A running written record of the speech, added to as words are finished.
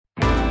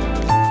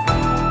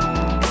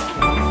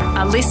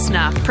A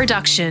listener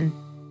production.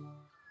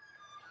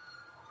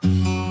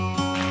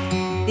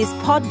 This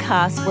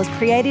podcast was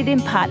created in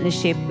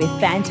partnership with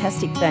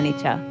Fantastic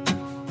Furniture.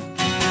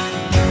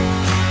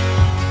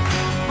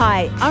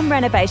 Hi, I'm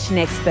renovation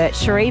expert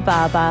Cherie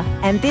Barber,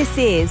 and this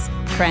is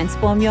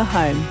Transform Your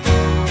Home.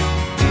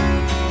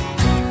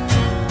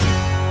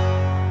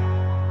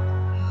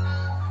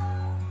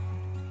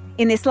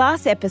 In this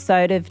last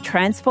episode of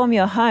Transform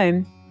Your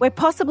Home, we're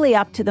possibly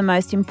up to the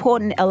most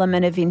important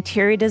element of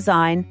interior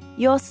design,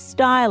 your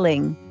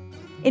styling.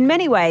 In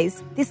many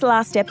ways, this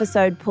last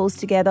episode pulls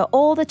together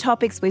all the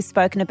topics we've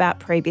spoken about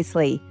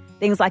previously.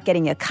 Things like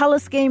getting your colour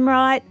scheme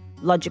right,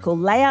 logical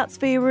layouts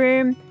for your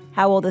room,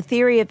 how all the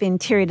theory of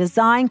interior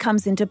design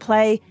comes into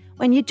play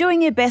when you're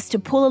doing your best to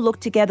pull a look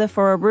together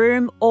for a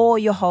room or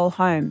your whole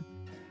home.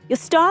 Your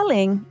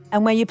styling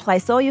and where you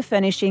place all your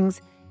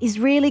furnishings is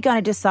really going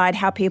to decide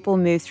how people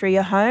move through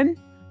your home,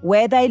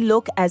 where they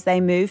look as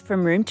they move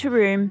from room to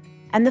room,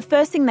 and the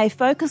first thing they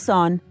focus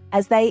on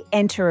as they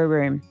enter a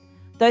room.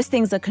 Those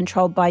things are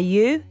controlled by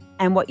you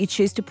and what you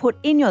choose to put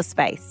in your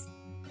space.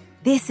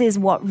 This is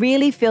what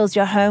really fills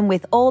your home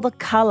with all the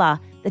colour,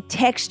 the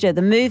texture,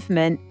 the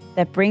movement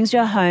that brings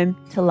your home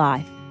to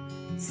life.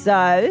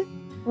 So,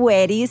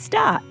 where do you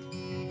start?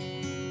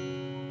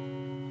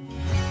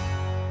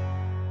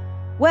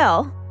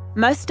 Well,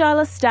 most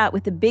stylists start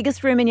with the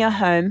biggest room in your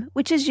home,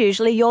 which is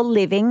usually your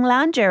living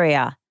lounge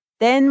area.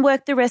 Then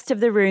work the rest of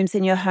the rooms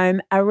in your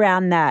home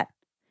around that.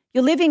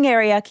 Your living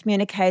area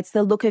communicates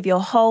the look of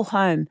your whole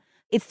home.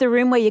 It's the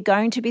room where you're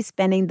going to be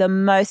spending the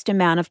most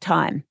amount of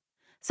time.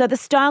 So the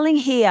styling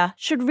here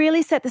should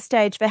really set the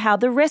stage for how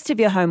the rest of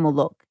your home will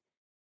look.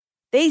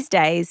 These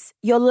days,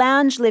 your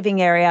lounge living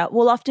area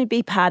will often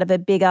be part of a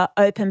bigger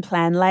open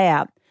plan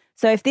layout.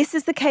 So if this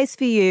is the case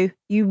for you,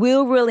 you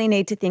will really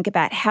need to think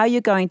about how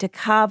you're going to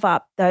carve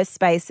up those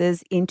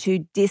spaces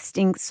into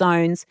distinct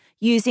zones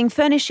using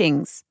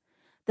furnishings.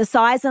 The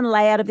size and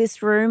layout of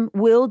this room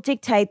will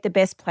dictate the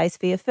best place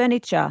for your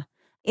furniture.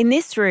 In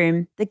this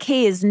room, the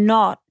key is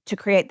not to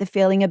create the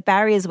feeling of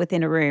barriers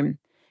within a room.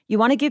 You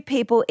want to give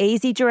people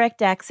easy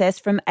direct access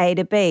from A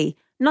to B,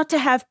 not to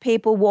have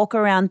people walk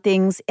around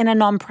things in a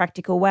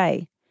non-practical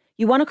way.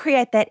 You want to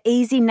create that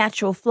easy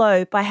natural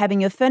flow by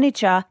having your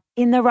furniture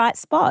in the right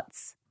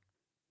spots.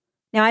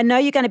 Now, I know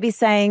you're going to be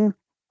saying,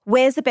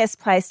 where's the best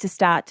place to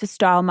start to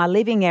style my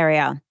living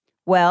area?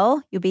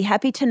 Well, you'll be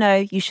happy to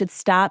know you should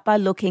start by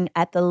looking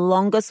at the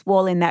longest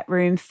wall in that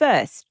room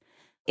first.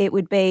 It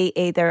would be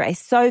either a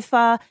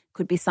sofa,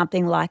 could be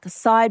something like a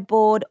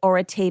sideboard or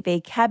a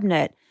TV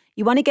cabinet.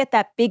 You want to get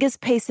that biggest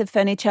piece of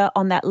furniture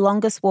on that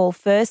longest wall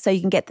first so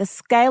you can get the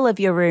scale of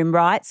your room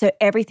right so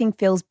everything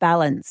feels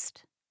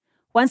balanced.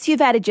 Once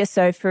you've added your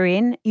sofa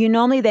in, you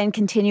normally then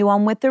continue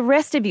on with the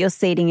rest of your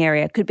seating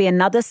area. It could be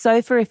another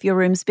sofa if your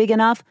room's big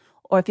enough,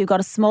 or if you've got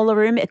a smaller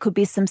room, it could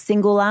be some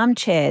single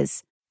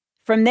armchairs.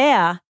 From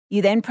there,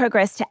 you then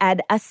progress to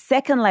add a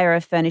second layer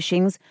of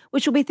furnishings,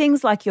 which will be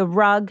things like your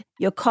rug,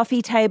 your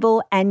coffee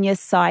table, and your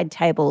side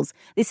tables.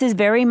 This is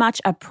very much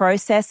a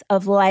process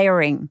of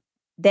layering.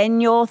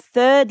 Then your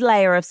third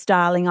layer of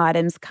styling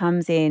items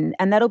comes in,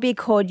 and that'll be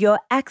called your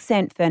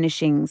accent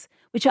furnishings,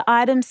 which are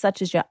items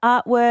such as your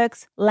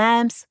artworks,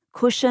 lamps,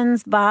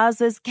 cushions,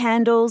 vases,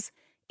 candles,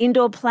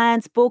 indoor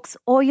plants, books,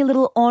 or your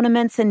little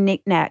ornaments and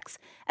knickknacks.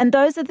 And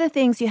those are the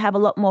things you have a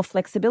lot more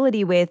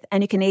flexibility with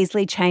and you can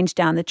easily change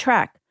down the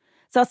track.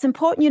 So it's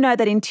important you know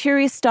that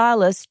interior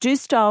stylists do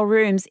style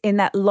rooms in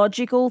that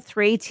logical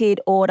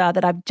 3-tiered order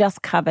that I've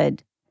just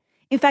covered.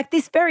 In fact,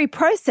 this very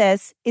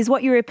process is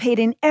what you repeat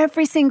in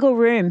every single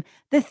room.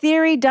 The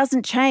theory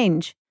doesn't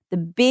change. The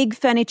big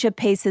furniture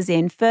pieces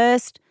in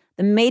first,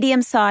 the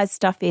medium-sized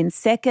stuff in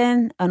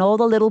second, and all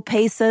the little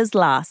pieces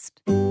last.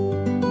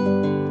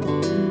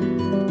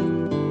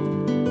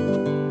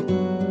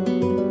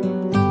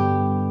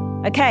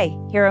 Okay,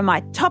 here are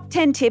my top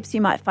 10 tips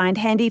you might find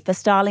handy for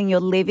styling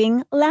your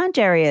living lounge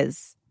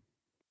areas.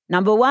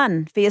 Number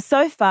 1, for your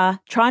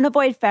sofa, try and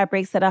avoid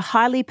fabrics that are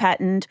highly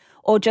patterned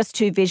or just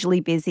too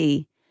visually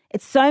busy.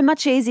 It's so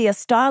much easier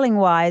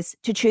styling-wise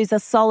to choose a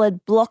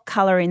solid block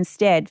colour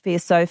instead for your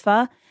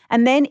sofa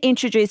and then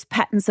introduce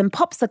patterns and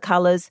pops of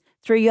colours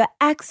through your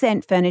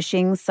accent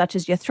furnishings such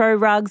as your throw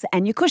rugs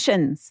and your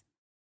cushions.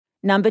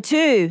 Number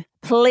 2,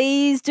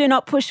 please do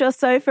not push your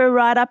sofa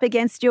right up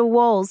against your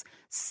walls.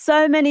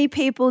 So many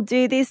people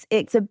do this,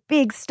 it's a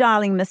big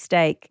styling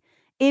mistake.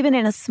 Even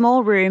in a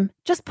small room,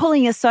 just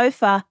pulling your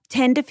sofa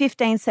 10 to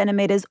 15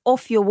 centimetres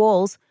off your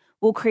walls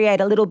will create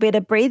a little bit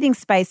of breathing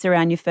space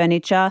around your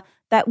furniture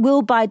that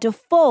will, by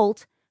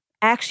default,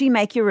 actually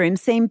make your room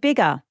seem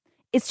bigger.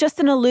 It's just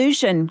an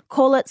illusion,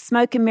 call it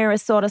smoke and mirror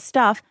sort of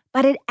stuff,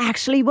 but it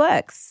actually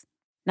works.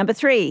 Number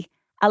 3,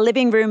 a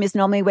living room is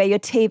normally where your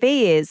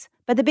TV is,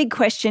 but the big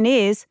question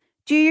is,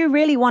 do you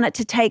really want it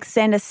to take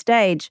centre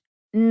stage?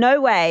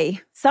 No way.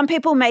 Some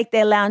people make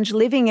their lounge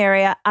living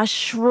area a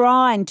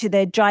shrine to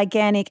their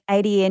gigantic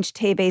 80-inch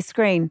TV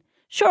screen.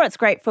 Sure, it's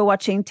great for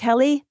watching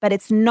telly, but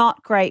it's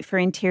not great for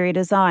interior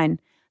design.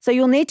 So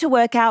you'll need to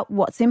work out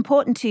what's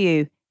important to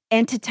you,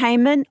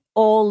 entertainment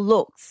or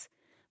looks.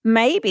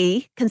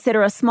 Maybe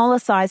consider a smaller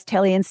size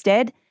telly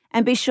instead,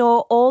 and be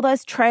sure all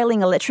those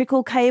trailing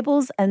electrical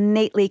cables are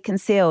neatly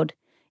concealed.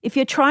 If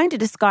you're trying to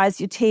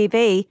disguise your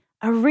TV,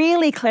 a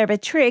really clever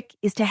trick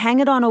is to hang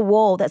it on a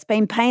wall that's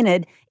been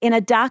painted in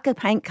a darker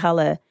paint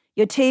colour.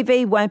 Your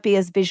TV won't be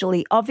as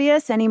visually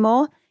obvious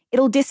anymore.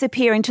 It'll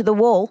disappear into the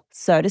wall,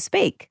 so to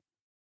speak.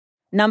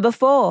 Number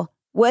 4,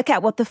 work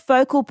out what the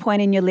focal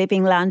point in your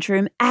living lounge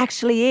room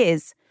actually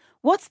is.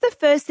 What's the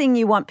first thing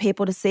you want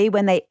people to see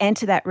when they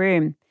enter that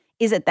room?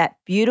 Is it that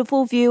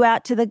beautiful view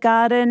out to the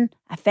garden,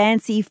 a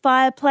fancy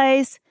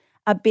fireplace,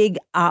 a big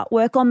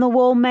artwork on the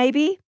wall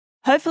maybe?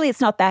 Hopefully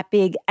it's not that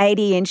big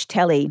 80-inch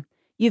telly.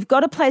 You've got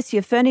to place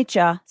your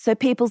furniture so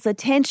people's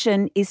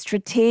attention is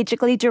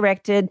strategically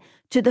directed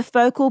to the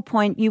focal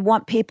point you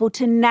want people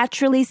to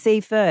naturally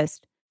see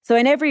first. So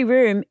in every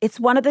room, it's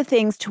one of the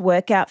things to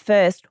work out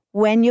first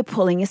when you're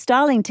pulling your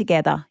styling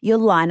together, your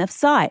line of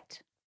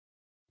sight.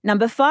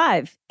 Number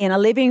 5, in a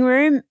living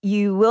room,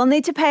 you will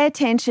need to pay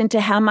attention to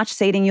how much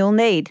seating you'll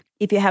need.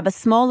 If you have a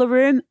smaller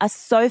room, a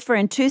sofa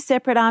and 2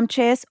 separate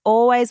armchairs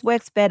always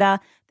works better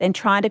than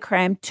trying to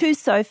cram 2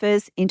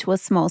 sofas into a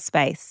small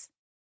space.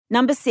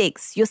 Number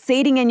 6, your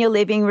seating in your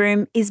living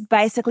room is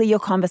basically your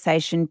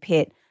conversation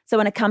pit. So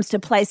when it comes to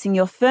placing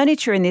your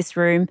furniture in this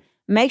room,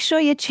 make sure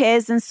your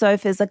chairs and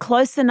sofas are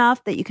close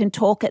enough that you can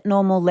talk at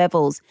normal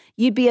levels.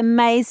 You'd be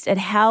amazed at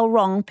how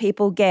wrong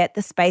people get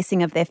the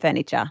spacing of their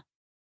furniture.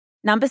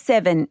 Number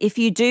 7, if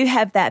you do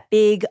have that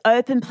big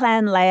open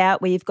plan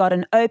layout where you've got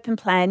an open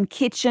plan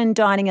kitchen,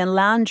 dining and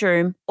lounge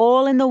room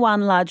all in the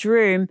one large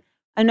room,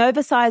 an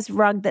oversized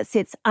rug that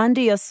sits under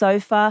your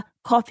sofa,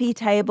 coffee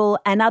table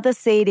and other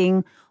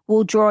seating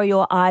will draw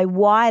your eye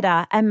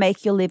wider and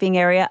make your living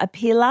area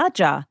appear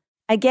larger.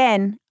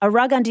 Again, a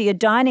rug under your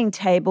dining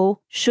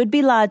table should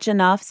be large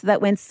enough so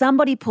that when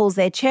somebody pulls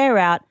their chair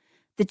out,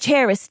 the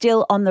chair is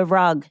still on the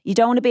rug. You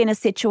don't want to be in a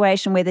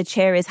situation where the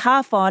chair is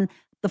half on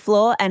the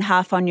floor and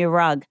half on your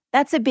rug.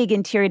 That's a big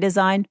interior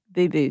design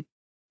boo-boo.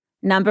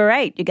 Number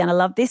 8, you're going to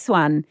love this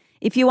one.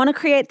 If you want to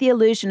create the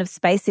illusion of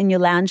space in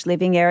your lounge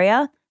living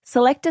area,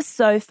 select a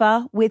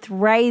sofa with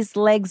raised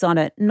legs on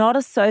it, not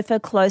a sofa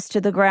close to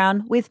the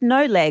ground with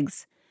no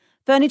legs.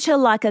 Furniture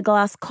like a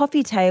glass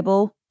coffee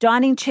table,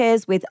 dining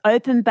chairs with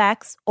open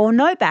backs or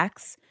no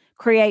backs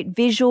create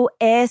visual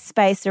air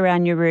space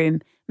around your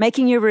room,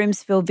 making your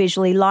rooms feel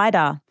visually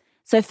lighter.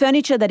 So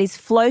furniture that is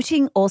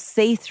floating or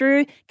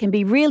see-through can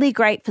be really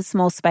great for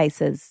small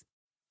spaces.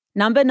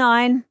 Number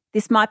 9,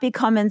 this might be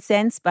common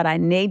sense, but I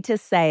need to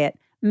say it.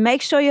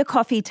 Make sure your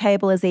coffee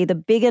table is either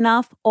big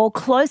enough or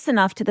close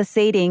enough to the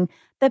seating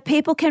that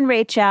people can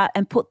reach out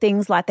and put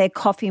things like their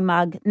coffee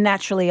mug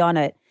naturally on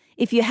it.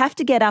 If you have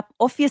to get up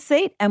off your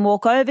seat and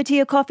walk over to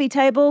your coffee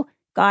table,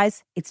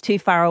 guys, it's too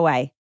far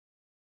away.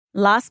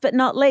 Last but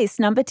not least,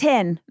 number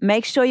 10,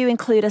 make sure you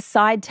include a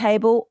side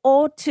table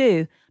or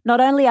 2. Not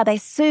only are they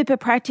super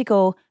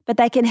practical, but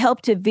they can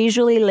help to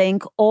visually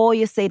link all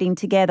your seating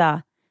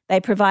together. They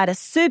provide a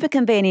super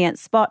convenient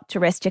spot to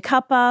rest your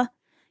cuppa.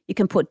 You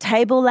can put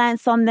table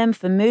lamps on them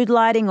for mood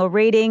lighting or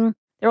reading.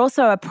 They're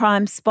also a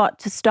prime spot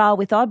to style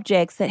with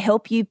objects that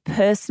help you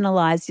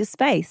personalize your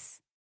space.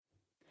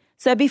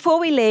 So before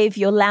we leave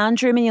your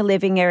lounge room and your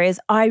living areas,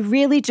 I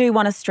really do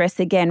want to stress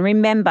again,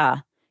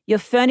 remember, your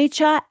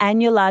furniture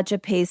and your larger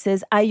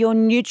pieces are your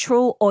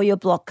neutral or your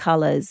block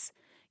colours.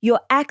 Your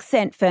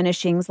accent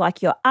furnishings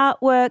like your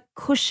artwork,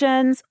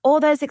 cushions, all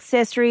those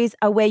accessories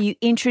are where you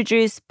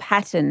introduce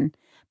pattern.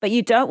 But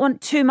you don't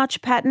want too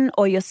much pattern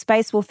or your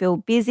space will feel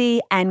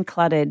busy and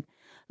cluttered.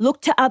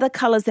 Look to other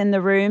colours in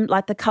the room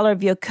like the colour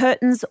of your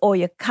curtains or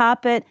your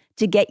carpet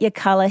to get your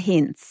colour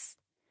hints.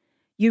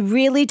 You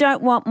really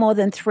don't want more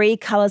than 3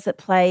 colours at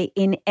play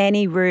in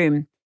any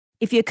room.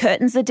 If your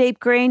curtains are deep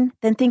green,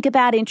 then think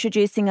about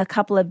introducing a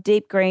couple of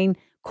deep green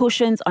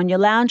cushions on your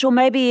lounge or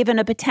maybe even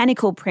a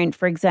botanical print,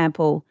 for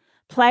example.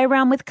 Play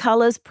around with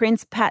colours,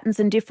 prints, patterns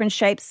and different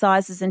shapes,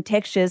 sizes and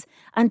textures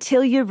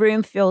until your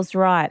room feels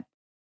right.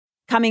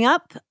 Coming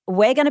up,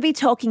 we're going to be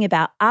talking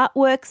about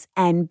artworks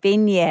and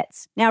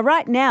vignettes. Now,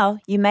 right now,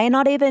 you may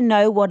not even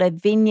know what a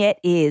vignette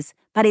is,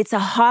 but it's a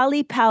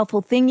highly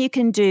powerful thing you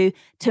can do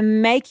to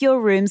make your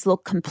rooms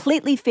look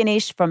completely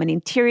finished from an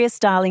interior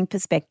styling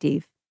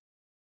perspective.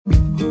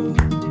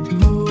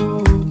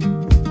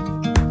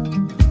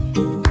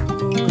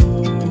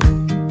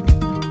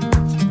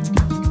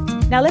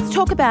 Now let's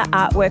talk about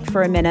artwork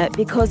for a minute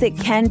because it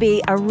can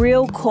be a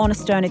real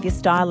cornerstone of your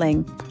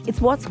styling. It's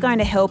what's going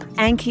to help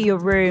anchor your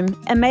room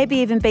and maybe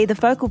even be the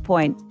focal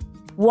point.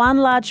 One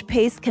large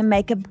piece can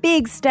make a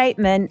big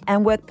statement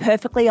and work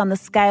perfectly on the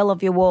scale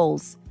of your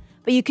walls.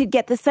 But you could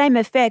get the same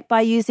effect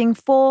by using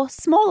 4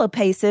 smaller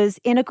pieces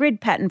in a grid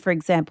pattern, for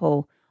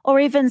example, or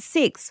even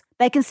 6.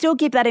 They can still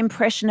give that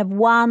impression of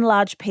one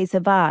large piece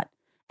of art.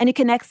 And you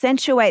can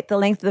accentuate the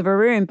length of a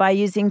room by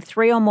using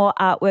 3 or more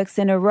artworks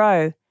in a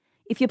row.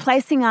 If you're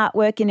placing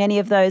artwork in any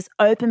of those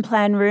open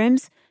plan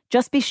rooms,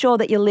 just be sure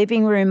that your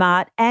living room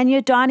art and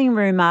your dining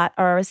room art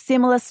are a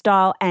similar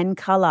style and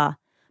colour.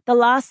 The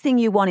last thing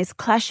you want is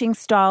clashing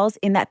styles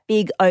in that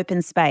big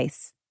open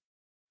space.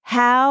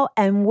 How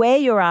and where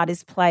your art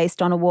is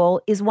placed on a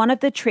wall is one of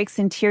the tricks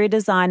interior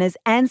designers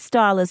and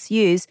stylists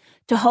use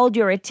to hold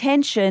your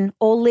attention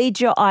or lead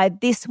your eye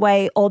this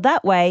way or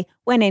that way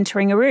when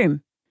entering a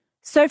room.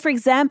 So, for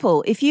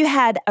example, if you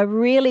had a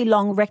really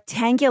long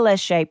rectangular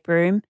shaped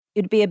room,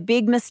 it'd be a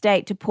big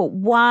mistake to put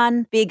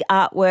one big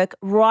artwork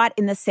right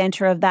in the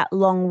center of that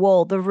long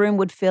wall. The room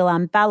would feel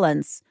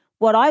unbalanced.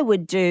 What I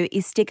would do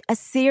is stick a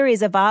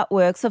series of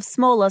artworks of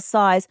smaller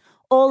size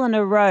all in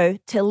a row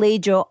to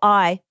lead your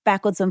eye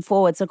backwards and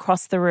forwards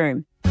across the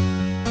room.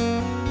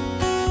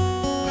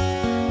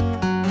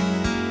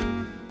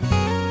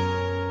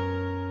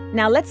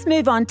 Now let's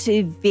move on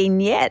to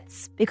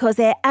vignettes because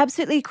they're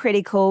absolutely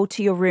critical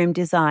to your room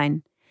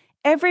design.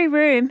 Every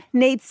room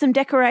needs some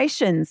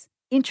decorations,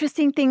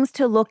 interesting things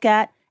to look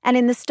at, and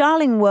in the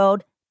styling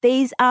world,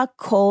 these are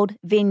called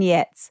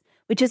vignettes,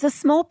 which is a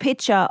small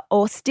picture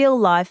or still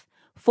life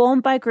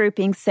formed by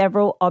grouping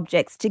several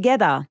objects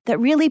together that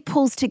really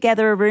pulls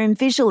together a room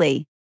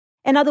visually.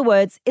 In other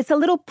words, it's a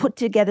little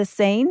put-together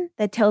scene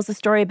that tells a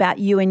story about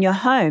you and your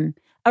home.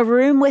 A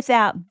room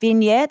without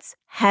vignettes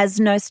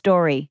has no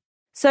story.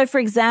 So, for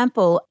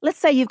example, let's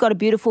say you've got a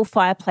beautiful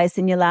fireplace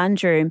in your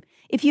lounge room.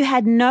 If you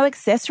had no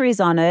accessories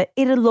on it,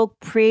 it'd look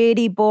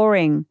pretty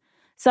boring.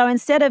 So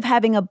instead of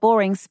having a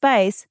boring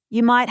space,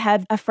 you might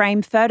have a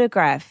framed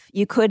photograph.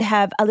 You could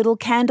have a little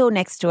candle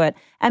next to it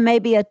and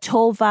maybe a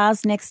tall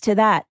vase next to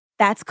that.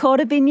 That's called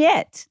a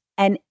vignette.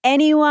 And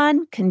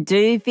anyone can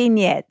do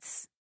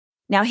vignettes.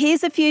 Now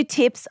here's a few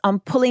tips on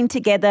pulling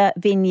together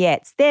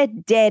vignettes. They're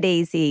dead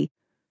easy.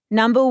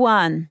 Number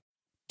 1,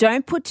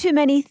 don't put too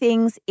many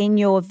things in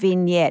your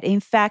vignette.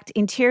 In fact,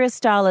 interior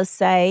stylists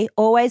say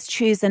always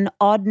choose an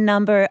odd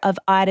number of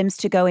items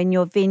to go in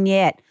your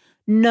vignette.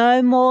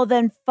 No more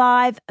than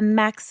 5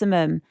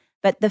 maximum.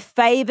 But the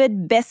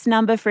favoured best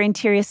number for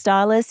interior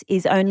stylists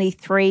is only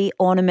 3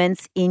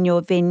 ornaments in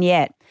your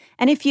vignette.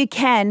 And if you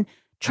can,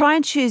 try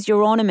and choose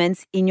your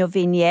ornaments in your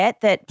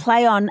vignette that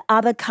play on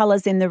other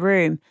colours in the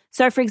room.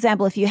 So, for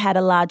example, if you had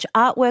a large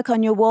artwork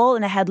on your wall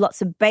and it had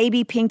lots of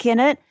baby pink in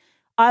it,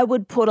 I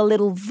would put a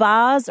little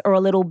vase or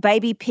a little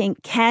baby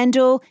pink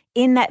candle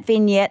in that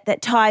vignette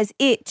that ties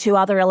it to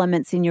other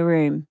elements in your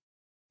room.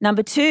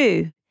 Number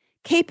 2,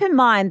 keep in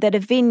mind that a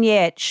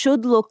vignette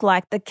should look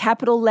like the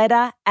capital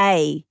letter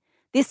A.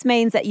 This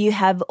means that you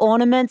have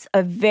ornaments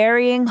of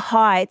varying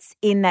heights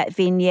in that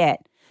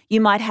vignette.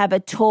 You might have a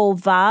tall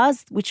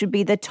vase, which would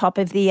be the top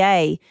of the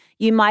A.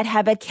 You might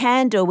have a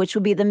candle, which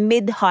would be the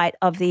mid-height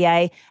of the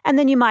A. And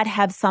then you might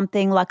have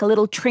something like a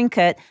little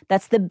trinket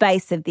that's the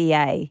base of the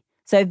A.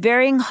 So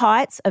varying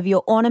heights of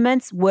your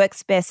ornaments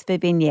works best for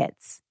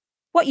vignettes.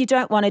 What you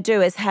don't want to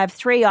do is have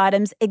 3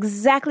 items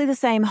exactly the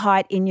same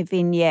height in your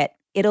vignette.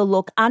 It'll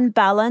look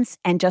unbalanced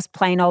and just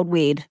plain old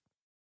weird.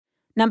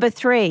 Number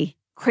 3,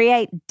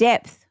 create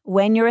depth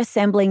when you're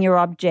assembling your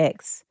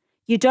objects.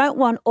 You don't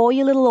want all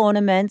your little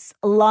ornaments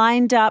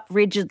lined up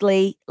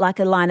rigidly like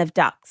a line of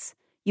ducks.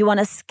 You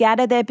want to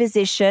scatter their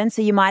position,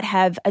 so you might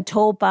have a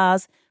tall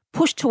vase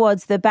pushed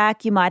towards the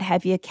back. You might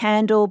have your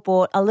candle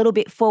brought a little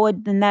bit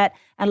forward than that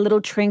and a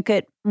little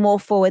trinket more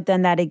forward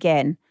than that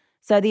again.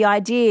 So the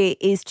idea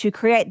is to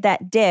create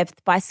that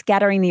depth by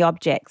scattering the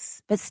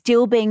objects, but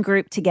still being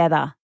grouped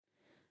together.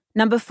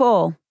 Number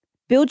 4,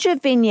 build your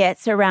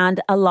vignettes around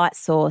a light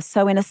source.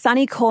 So in a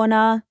sunny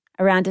corner,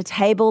 around a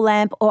table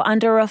lamp or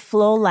under a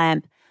floor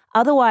lamp.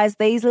 Otherwise,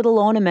 these little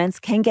ornaments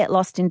can get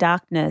lost in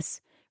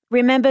darkness.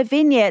 Remember,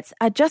 vignettes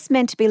are just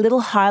meant to be little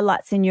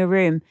highlights in your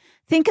room.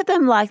 Think of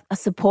them like a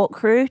support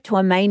crew to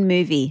a main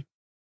movie.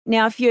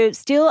 Now, if you're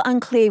still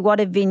unclear what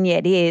a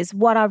vignette is,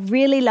 what I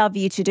really love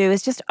you to do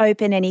is just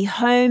open any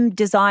home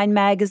design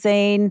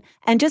magazine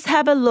and just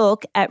have a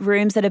look at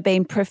rooms that have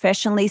been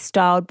professionally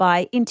styled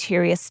by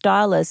interior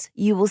stylists.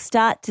 You will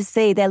start to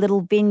see their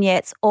little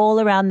vignettes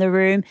all around the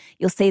room.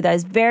 You'll see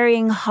those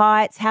varying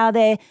heights, how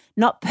they're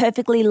not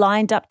perfectly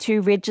lined up too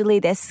rigidly.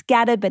 They're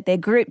scattered, but they're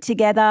grouped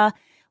together.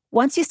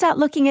 Once you start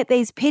looking at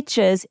these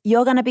pictures,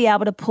 you're going to be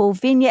able to pull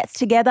vignettes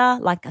together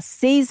like a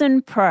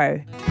seasoned pro.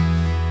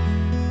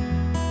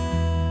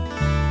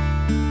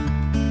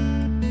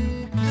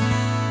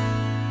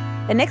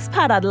 The next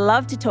part I'd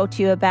love to talk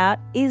to you about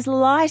is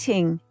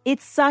lighting.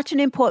 It's such an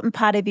important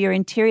part of your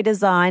interior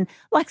design,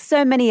 like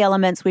so many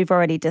elements we've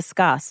already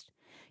discussed.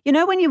 You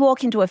know, when you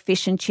walk into a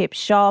fish and chip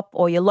shop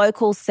or your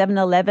local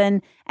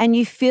 7-Eleven and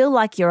you feel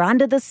like you're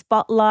under the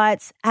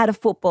spotlights at a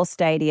football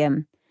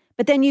stadium,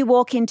 but then you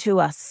walk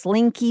into a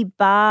slinky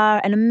bar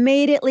and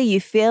immediately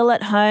you feel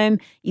at home,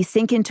 you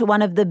sink into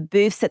one of the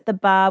booths at the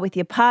bar with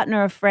your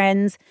partner or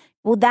friends.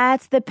 Well,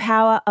 that's the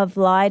power of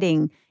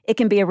lighting. It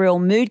can be a real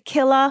mood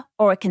killer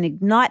or it can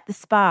ignite the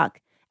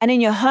spark. And in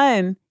your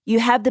home,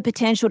 you have the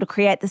potential to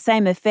create the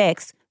same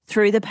effects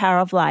through the power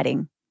of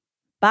lighting.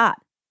 But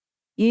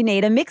you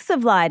need a mix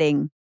of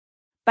lighting.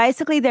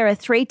 Basically, there are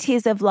 3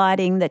 tiers of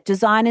lighting that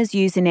designers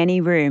use in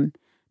any room.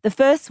 The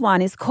first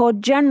one is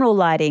called general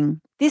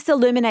lighting. This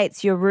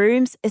illuminates your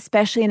rooms,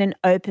 especially in an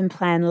open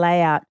plan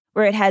layout,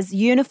 where it has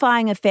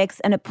unifying effects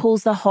and it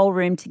pulls the whole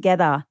room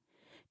together.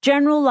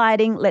 General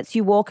lighting lets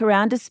you walk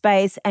around a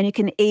space and you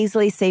can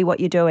easily see what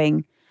you're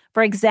doing.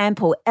 For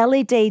example,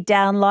 LED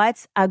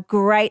downlights are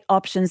great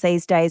options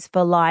these days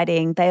for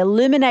lighting. They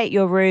illuminate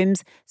your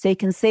rooms so you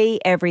can see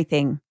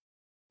everything.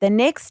 The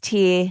next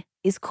tier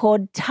is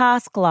called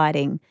task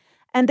lighting.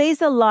 And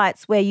these are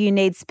lights where you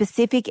need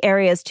specific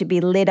areas to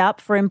be lit up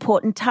for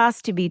important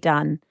tasks to be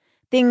done.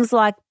 Things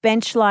like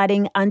bench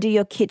lighting under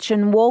your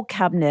kitchen wall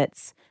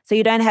cabinets, so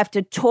you don't have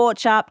to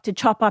torch up to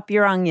chop up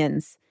your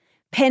onions.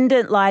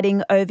 Pendant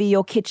lighting over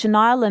your kitchen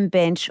island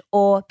bench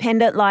or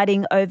pendant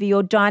lighting over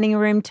your dining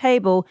room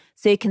table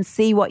so you can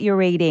see what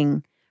you're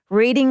eating.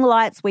 Reading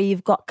lights where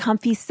you've got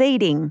comfy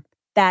seating.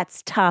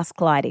 That's task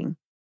lighting.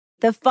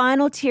 The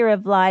final tier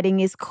of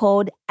lighting is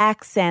called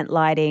accent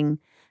lighting.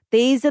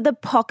 These are the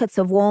pockets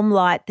of warm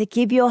light that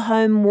give your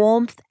home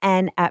warmth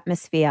and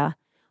atmosphere.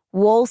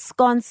 Wall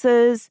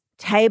sconces,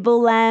 table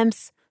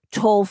lamps,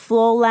 tall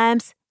floor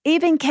lamps,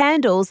 even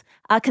candles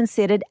are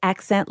considered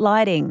accent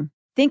lighting.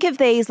 Think of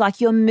these like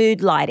your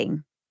mood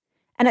lighting.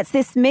 And it's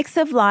this mix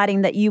of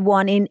lighting that you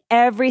want in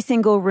every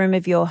single room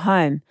of your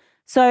home.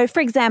 So, for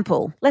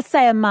example, let's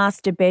say a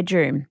master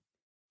bedroom.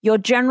 Your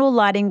general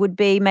lighting would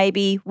be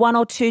maybe 1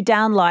 or 2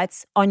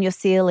 downlights on your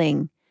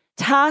ceiling.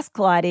 Task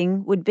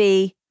lighting would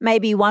be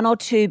maybe 1 or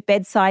 2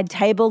 bedside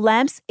table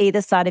lamps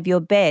either side of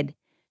your bed.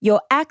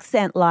 Your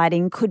accent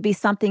lighting could be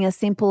something as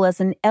simple as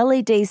an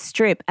LED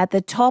strip at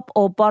the top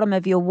or bottom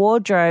of your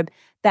wardrobe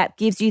that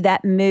gives you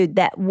that mood,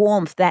 that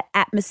warmth, that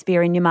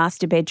atmosphere in your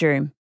master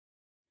bedroom.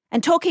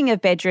 And talking of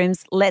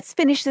bedrooms, let's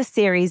finish the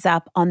series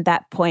up on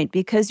that point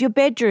because your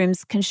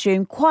bedrooms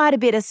consume quite a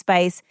bit of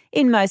space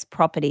in most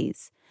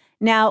properties.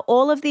 Now,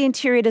 all of the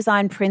interior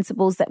design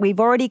principles that we've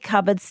already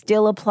covered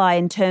still apply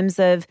in terms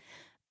of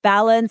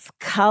balance,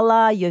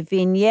 colour, your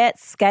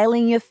vignettes,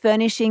 scaling your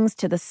furnishings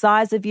to the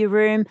size of your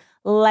room,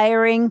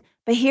 layering.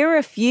 But here are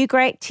a few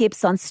great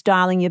tips on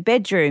styling your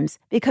bedrooms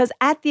because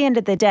at the end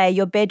of the day,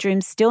 your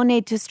bedrooms still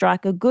need to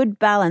strike a good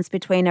balance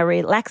between a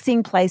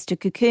relaxing place to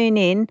cocoon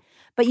in,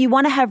 but you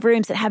want to have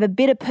rooms that have a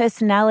bit of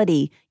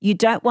personality. You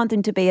don't want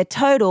them to be a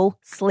total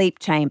sleep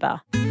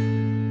chamber.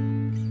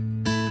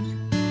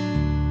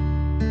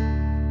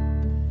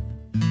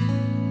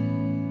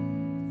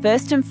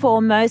 First and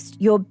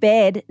foremost, your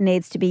bed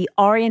needs to be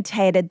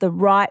orientated the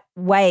right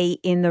way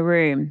in the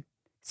room.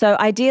 So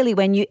ideally,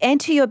 when you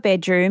enter your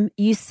bedroom,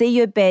 you see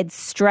your bed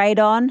straight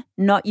on,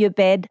 not your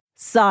bed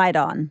side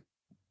on.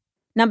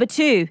 Number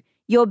 2,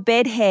 your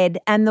bed head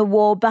and the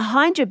wall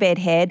behind your bed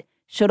head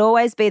should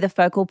always be the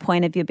focal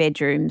point of your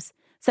bedrooms.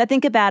 So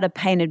think about a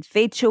painted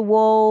feature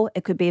wall.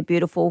 It could be a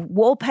beautiful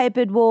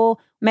wallpapered wall.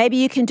 Maybe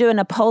you can do an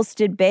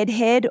upholstered bed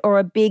head or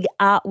a big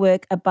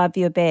artwork above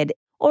your bed.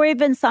 Or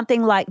even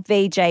something like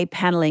VJ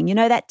paneling, you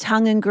know, that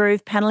tongue and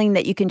groove paneling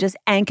that you can just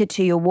anchor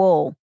to your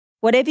wall.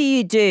 Whatever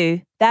you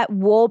do, that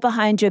wall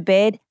behind your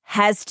bed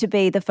has to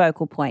be the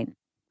focal point.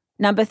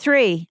 Number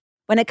 3,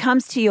 when it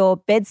comes to your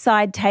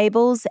bedside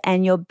tables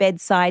and your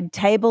bedside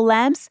table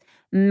lamps,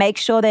 make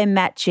sure they're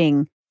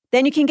matching.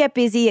 Then you can get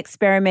busy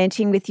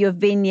experimenting with your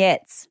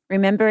vignettes,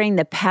 remembering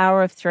the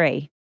power of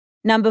 3.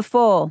 Number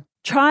 4,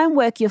 try and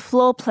work your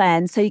floor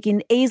plan so you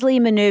can easily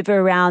maneuver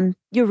around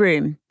your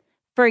room.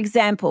 For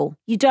example,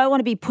 you don't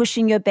want to be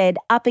pushing your bed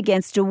up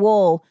against a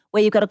wall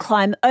where you've got to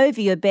climb over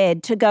your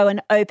bed to go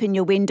and open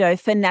your window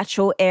for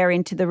natural air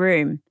into the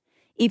room.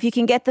 If you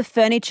can get the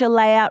furniture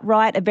layout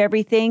right of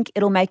everything,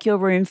 it'll make your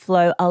room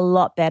flow a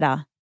lot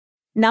better.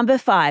 Number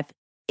 5,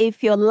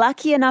 if you're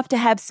lucky enough to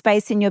have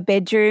space in your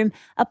bedroom,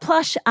 a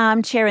plush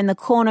armchair in the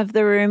corner of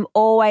the room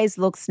always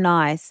looks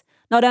nice.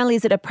 Not only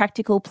is it a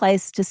practical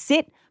place to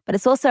sit, but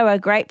it's also a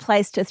great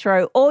place to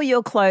throw all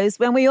your clothes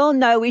when we all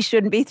know we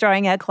shouldn't be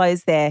throwing our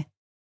clothes there.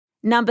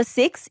 Number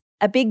 6,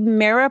 a big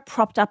mirror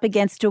propped up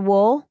against a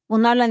wall will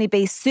not only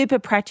be super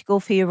practical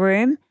for your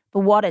room, but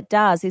what it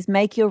does is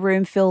make your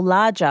room feel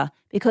larger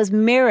because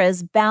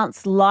mirrors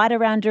bounce light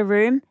around a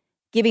room,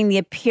 giving the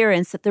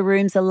appearance that the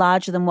rooms are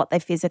larger than what they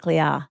physically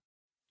are.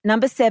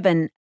 Number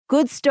 7,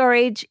 good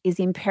storage is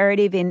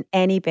imperative in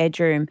any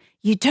bedroom.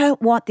 You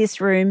don't want this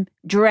room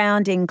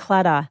drowned in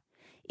clutter.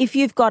 If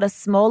you've got a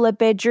smaller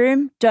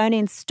bedroom, don't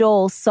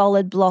install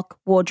solid block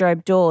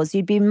wardrobe doors.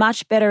 You'd be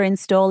much better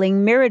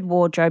installing mirrored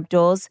wardrobe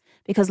doors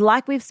because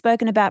like we've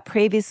spoken about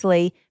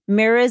previously,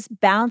 mirrors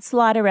bounce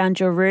light around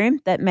your room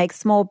that makes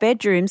small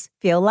bedrooms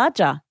feel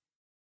larger.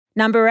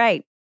 Number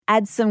 8,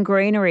 add some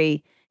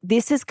greenery.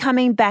 This is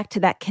coming back to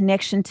that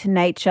connection to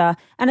nature,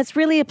 and it's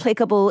really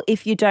applicable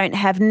if you don't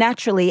have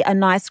naturally a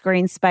nice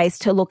green space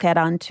to look at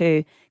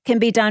onto. Can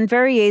be done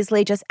very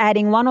easily, just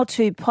adding 1 or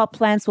 2 pot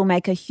plants will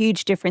make a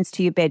huge difference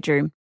to your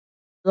bedroom.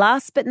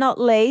 Last but not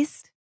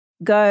least,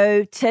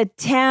 go to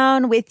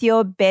town with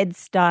your bed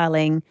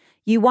styling.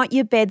 You want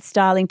your bed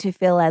styling to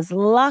feel as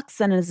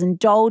luxe and as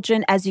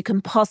indulgent as you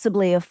can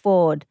possibly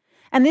afford.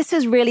 And this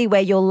is really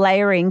where your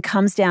layering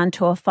comes down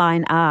to a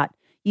fine art.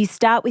 You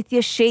start with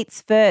your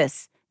sheets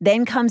first.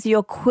 Then comes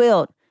your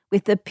quilt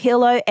with the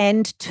pillow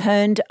end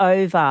turned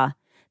over.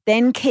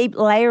 Then keep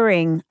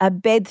layering a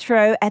bed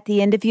throw at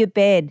the end of your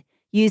bed.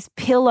 Use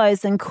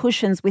pillows and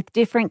cushions with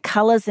different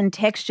colours and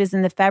textures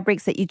in the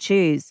fabrics that you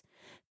choose.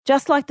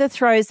 Just like the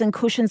throws and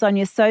cushions on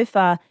your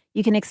sofa,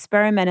 you can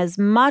experiment as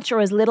much or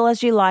as little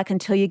as you like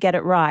until you get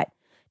it right.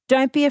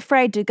 Don't be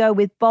afraid to go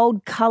with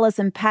bold colours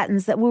and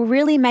patterns that will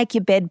really make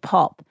your bed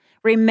pop.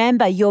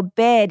 Remember, your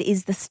bed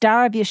is the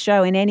star of your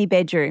show in any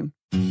bedroom.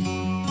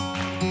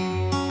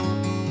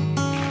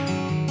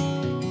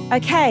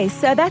 Okay,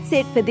 so that's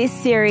it for this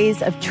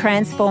series of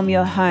Transform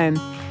Your Home.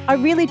 I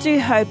really do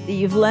hope that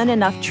you've learned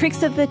enough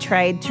tricks of the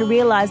trade to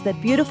realise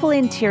that beautiful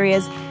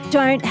interiors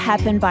don't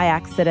happen by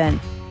accident.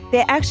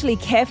 They're actually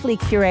carefully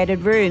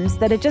curated rooms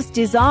that are just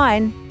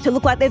designed to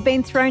look like they've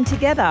been thrown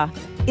together.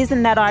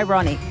 Isn't that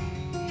ironic?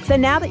 So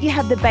now that you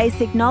have the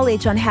basic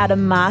knowledge on how to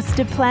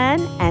master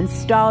plan and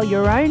style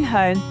your own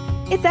home,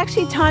 it's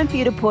actually time for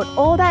you to put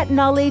all that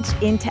knowledge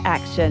into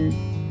action.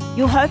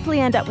 You'll hopefully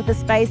end up with a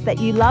space that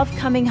you love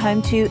coming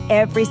home to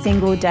every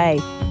single day.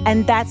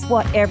 And that's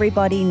what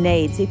everybody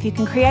needs. If you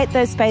can create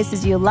those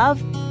spaces you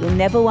love, you'll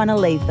never want to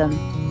leave them.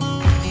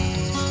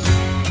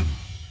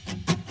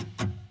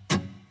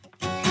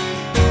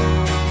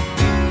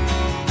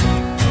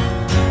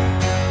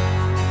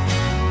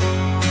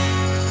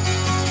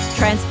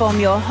 Transform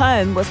Your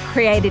Home was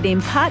created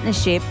in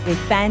partnership with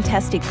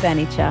Fantastic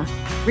Furniture.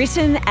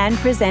 Written and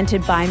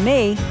presented by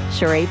me,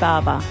 Cherie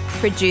Barber.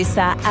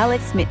 Producer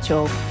Alex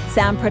Mitchell.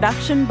 Sound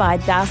production by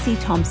Darcy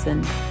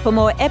Thompson. For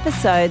more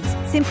episodes,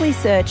 simply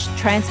search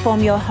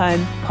Transform Your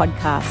Home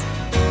podcast.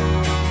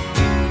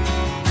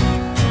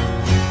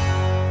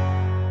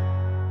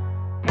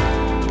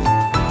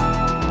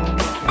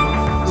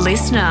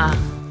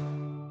 Listener.